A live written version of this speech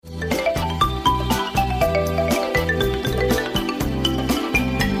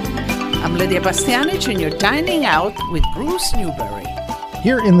Lydia Bastianich, and you're dining out with Bruce Newberry.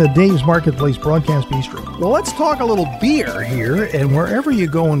 Here in the Dave's Marketplace Broadcast Bistro. Well, let's talk a little beer here, and wherever you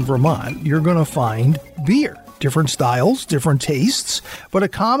go in Vermont, you're going to find beer. Different styles, different tastes, but a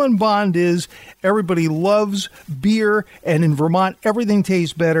common bond is everybody loves beer, and in Vermont, everything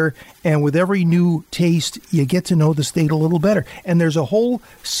tastes better, and with every new taste, you get to know the state a little better. And there's a whole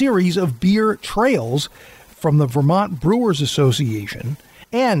series of beer trails from the Vermont Brewers Association.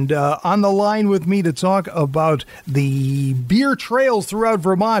 And on the line with me to talk about the beer trails throughout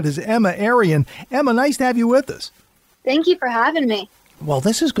Vermont is Emma Arian. Emma, nice to have you with us. Thank you for having me. Well,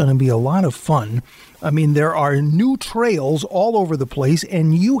 this is going to be a lot of fun. I mean, there are new trails all over the place,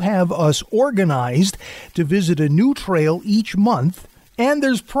 and you have us organized to visit a new trail each month, and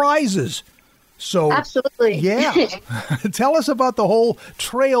there's prizes. So, absolutely. Yeah. Tell us about the whole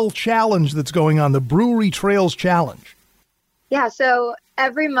trail challenge that's going on, the Brewery Trails Challenge. Yeah, so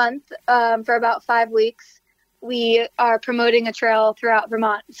every month for about 5 weeks, we are promoting a trail throughout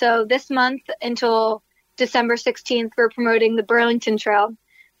Vermont. So this month until December 16th, we're promoting the Burlington Trail.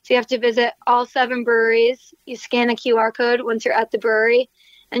 So you have to visit all 7 breweries. You scan a QR code once you're at the brewery,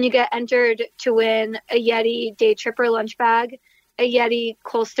 and you get entered to win a Yeti Day Tripper lunch bag, a Yeti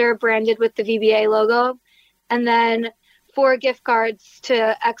Colster branded with the VBA logo, and then 4 gift cards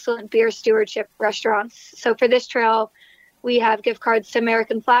to excellent beer stewardship restaurants. So for this trail, we have gift cards to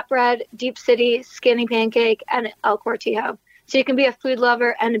American Flatbread, Deep City, Skinny Pancake, and El Cortijo. So you can be a food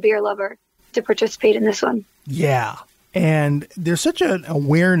lover and a beer lover to participate in this one. Yeah. And there's such an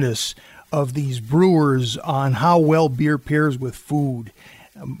awareness of these brewers on how well beer pairs with food.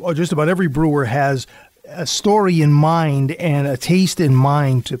 Just about every brewer has a story in mind and a taste in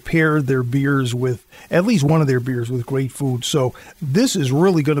mind to pair their beers with, at least one of their beers with great food. So this is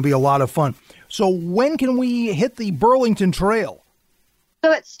really going to be a lot of fun. So when can we hit the Burlington Trail?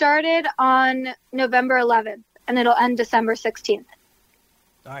 So it started on November 11th, and it'll end December 16th.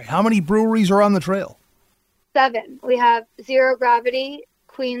 All right. How many breweries are on the trail? 7. We have Zero Gravity,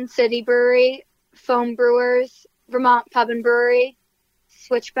 Queen City Brewery, Foam Brewers, Vermont Pub and Brewery,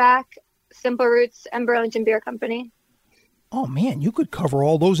 Switchback, Simple Roots, and Burlington Beer Company. Oh, man, you could cover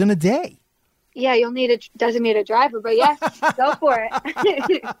all those in a day. Yeah, you'll need a designated driver, but yes, go for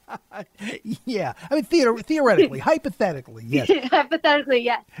it. Yeah, I mean, theoretically, hypothetically, yes. Hypothetically,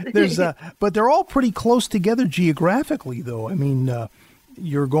 yes. But they're all pretty close together geographically, though. I mean,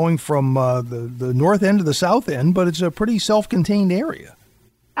 you're going from the north end to the south end, but it's a pretty self-contained area.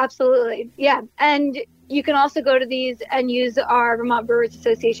 Absolutely, yeah. And you can also go to these and use our Vermont Brewers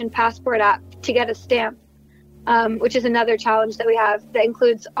Association Passport app to get a stamp, which is another challenge that we have that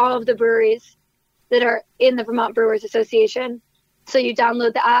includes all of the breweries that are in the Vermont Brewers Association. So you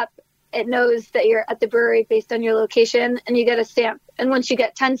download the app, it knows that you're at the brewery based on your location, and you get a stamp. And once you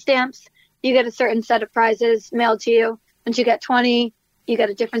get 10 stamps, you get a certain set of prizes mailed to you. Once you get 20, you get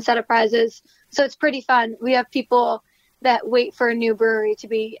a different set of prizes. So it's pretty fun. We have people that wait for a new brewery to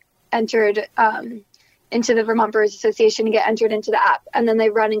be entered into the Vermont Brewers Association and get entered into the app. And then they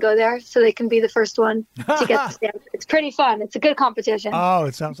run and go there so they can be to get the stamp. It's pretty fun. It's a good competition. Oh,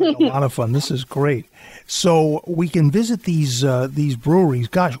 it sounds like a lot of fun. This is great. So we can visit these breweries.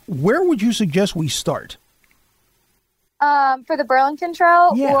 Gosh, where would you suggest we start? For the Burlington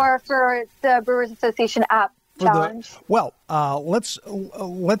Trail, yeah, or for the Brewers Association app challenge? Let's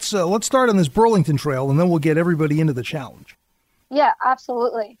start on this Burlington Trail, and then we'll get everybody into the challenge. Yeah,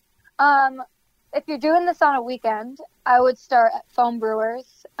 absolutely. If you're doing this on a weekend, I would start at Foam Brewers.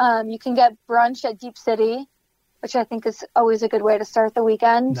 You can get brunch at Deep City, which I think is always a good way to start the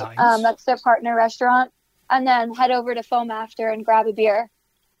weekend. Nice. That's their partner restaurant. And then head over to Foam after and grab a beer.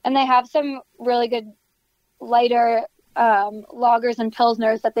 And they have some really good lighter lagers and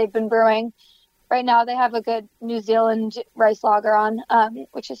pilsners that they've been brewing. Right now they have a good New Zealand rice lager on,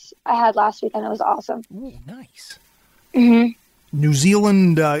 which I had last weekend. It was awesome. Ooh, nice. Mm-hmm. New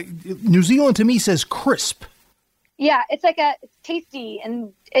Zealand to me says crisp. Yeah, it's tasty,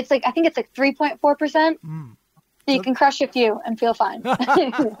 and I think it's like 3.4%. So you can crush a few and feel fine.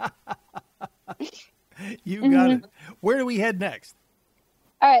 You got it. Where do we head next?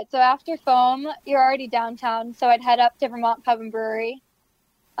 All right, so after Foam, you're already downtown, so I'd head up to Vermont Pub and Brewery.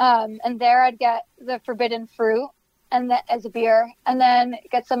 And there I'd get the Forbidden Fruit as a beer, and then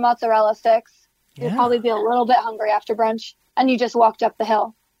get some mozzarella sticks. Yeah. You'll probably be a little bit hungry after brunch, and you just walked up the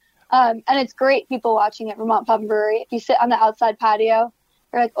hill. And it's great people watching at Vermont Pub and Brewery. If you sit on the outside patio,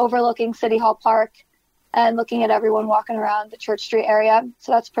 you're like overlooking City Hall Park and looking at everyone walking around the Church Street area.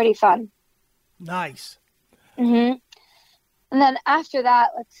 So that's pretty fun. Nice. Mm-hmm. And then after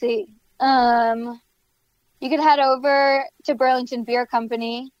that, let's see. You could head over to Burlington Beer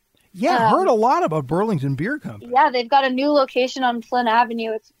Company. Yeah, I heard a lot about Burlington Beer Company. Yeah, they've got a new location on Flynn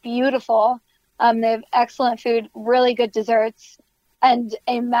Avenue. It's beautiful. They have excellent food, really good desserts, and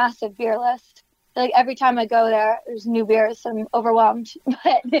a massive beer list. Like every time I go there, there's new beers. I'm overwhelmed,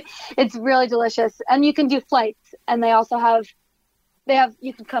 but it's really delicious. And you can do flights, and they also have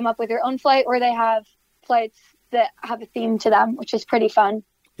you can come up with your own flight, or they have flights that have a theme to them, which is pretty fun.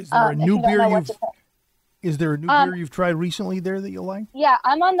 Is there a new beer you've tried recently there that you like? Yeah,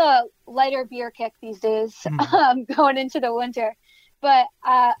 I'm on the lighter beer kick these days, going into the winter. But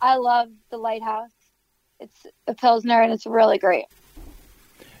I love the Lighthouse. It's a Pilsner, and it's really great.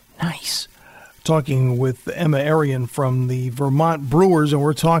 Nice. Talking with Emma Arian from the Vermont Brewers, and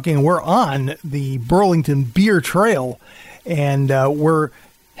we're on the Burlington Beer Trail, and we're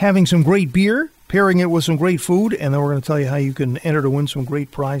having some great beer, pairing it with some great food, and then we're going to tell you how you can enter to win some great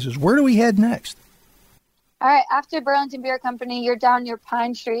prizes. Where do we head next? All right, after Burlington Beer Company, you're down near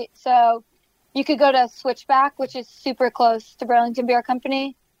Pine Street, so you could go to Switchback, which is super close to Burlington Beer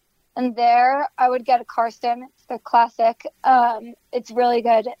Company. And there, I would get a Karsten. It's the classic. It's really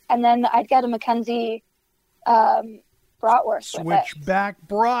good. And then I'd get a Mackenzie bratwurst. Switchback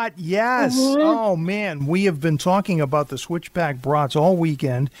brat, yes. Mm-hmm. Oh, man. We have been talking about the Switchback brats all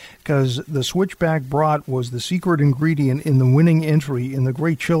weekend because the Switchback brat was the secret ingredient in the winning entry in the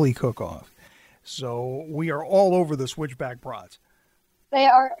Great Chili Cook-Off. So we are all over the Switchback brats. They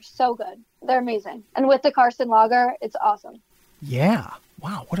are so good. They're amazing. And with the Karsten Lager, it's awesome. Yeah.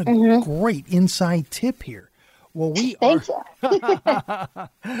 Wow, what a great inside tip here. Well,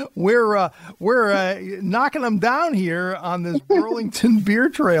 we're knocking them down here on this Burlington Beer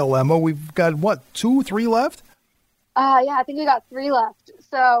Trail, Emma. We've got, 2, 3 left? Yeah, I think we got 3 left.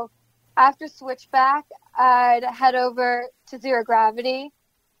 So after Switchback, I'd head over to Zero Gravity,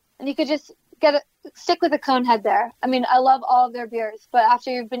 and you could just stick with a Conehead there. I mean, I love all of their beers, but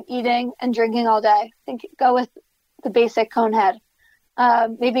after you've been eating and drinking all day, I think go with the basic Conehead.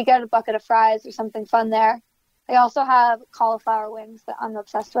 Maybe get a bucket of fries or something fun there. They also have cauliflower wings that I'm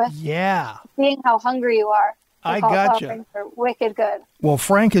obsessed with. Yeah. Seeing how hungry you are. I gotcha. Wings are wicked good. Well,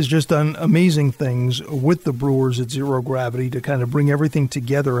 Frank has just done amazing things with the Brewers at Zero Gravity to kind of bring everything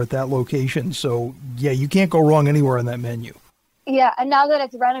together at that location. So, yeah, you can't go wrong anywhere on that menu. Yeah, and now that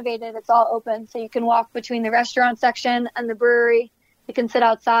it's renovated, it's all open. So you can walk between the restaurant section and the brewery. You can sit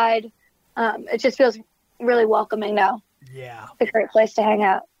outside. It just feels really welcoming now. Yeah. It's a great place to hang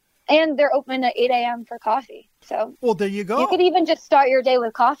out. And they're open at 8 a.m. for coffee. So well, there you go. You could even just start your day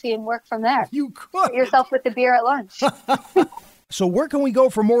with coffee and work from there. You could. Get yourself with the beer at lunch. So where can we go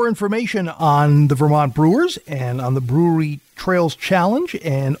for more information on the Vermont Brewers and on the Brewery Trails Challenge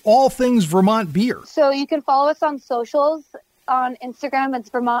and all things Vermont beer? So you can follow us on socials. On Instagram, it's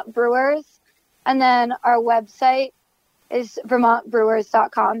Vermont Brewers. And then our website is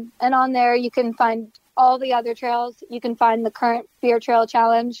vermontbrewers.com. And on there, you can find all the other trails. You can find the current Beer Trail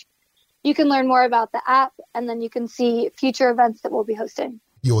Challenge. You can learn more about the app, and then you can see future events that we'll be hosting.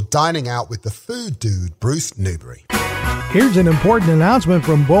 You're dining out with the food dude, Bruce Newbury. Here's an important announcement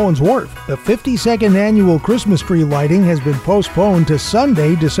from Bowen's Wharf. The 52nd annual Christmas tree lighting has been postponed to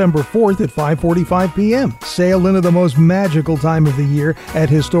Sunday, December 4th at 5:45 p.m. Sail into the most magical time of the year at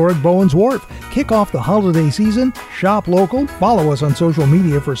historic Bowen's Wharf. Kick off the holiday season, shop local, follow us on social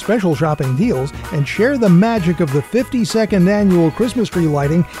media for special shopping deals, and share the magic of the 52nd annual Christmas tree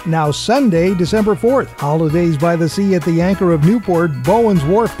lighting now Sunday, December 4th. Holidays by the Sea at the Anchor of Newport,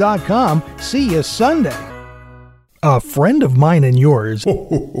 bowenswharf.com. See you Sunday. A friend of mine and yours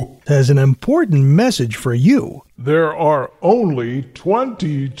has an important message for you. There are only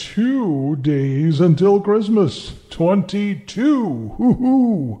 22 days until Christmas. 22.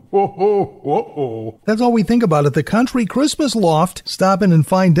 Hoo-hoo. Ho-ho. That's all we think about at the Country Christmas Loft. Stop in and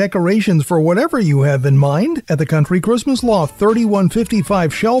find decorations for whatever you have in mind at the Country Christmas Loft,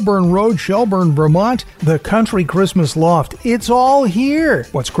 3155 Shelburne Road, Shelburne, Vermont. The Country Christmas Loft. It's all here.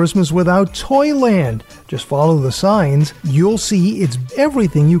 What's Christmas without Toyland? Just follow the signs. You'll see it's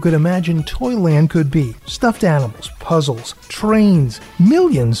everything you could imagine Toyland could be. Stuffed animals, puzzles, trains,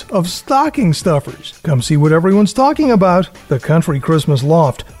 millions of stocking stuffers. Come see what everyone's talking about. The Country Christmas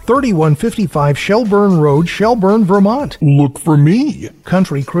Loft, 3155 Shelburne Road, Shelburne, Vermont. Look for me.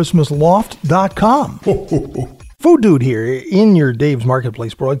 CountryChristmasLoft.com. Food Dude here in your Dave's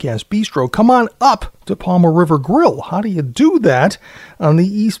Marketplace Broadcast Bistro. Come on up to Palmer River Grill. How do you do that on the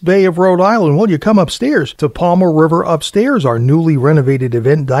East Bay of Rhode Island? Well, you come upstairs to Palmer River Upstairs, our newly renovated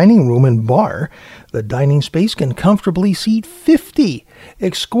event dining room and bar. The dining space can comfortably seat 50.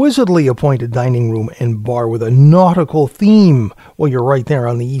 exquisitely appointed dining room and bar with a nautical theme. Well, you're right there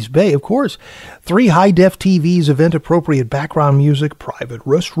on the East Bay, of course. 3 high-def TVs, event-appropriate background music, private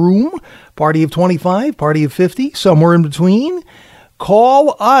restroom, party of 25, party of 50, somewhere in between.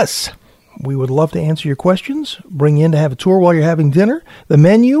 Call us. We would love to answer your questions. Bring you in to have a tour while you're having dinner. The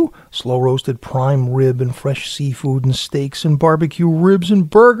menu, slow-roasted prime rib and fresh seafood and steaks and barbecue ribs and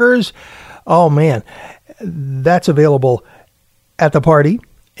burgers. Oh, man, that's available at the party.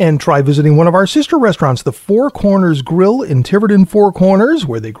 And try visiting one of our sister restaurants, the Four Corners Grill in Tiverton Four Corners,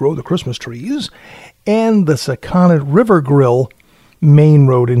 where they grow the Christmas trees, and the Sakonnet River Grill, Main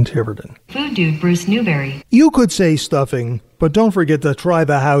Road in Tiverton. Food Dude Bruce Newberry. You could say stuffing, but don't forget to try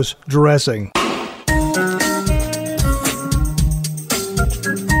the house dressing.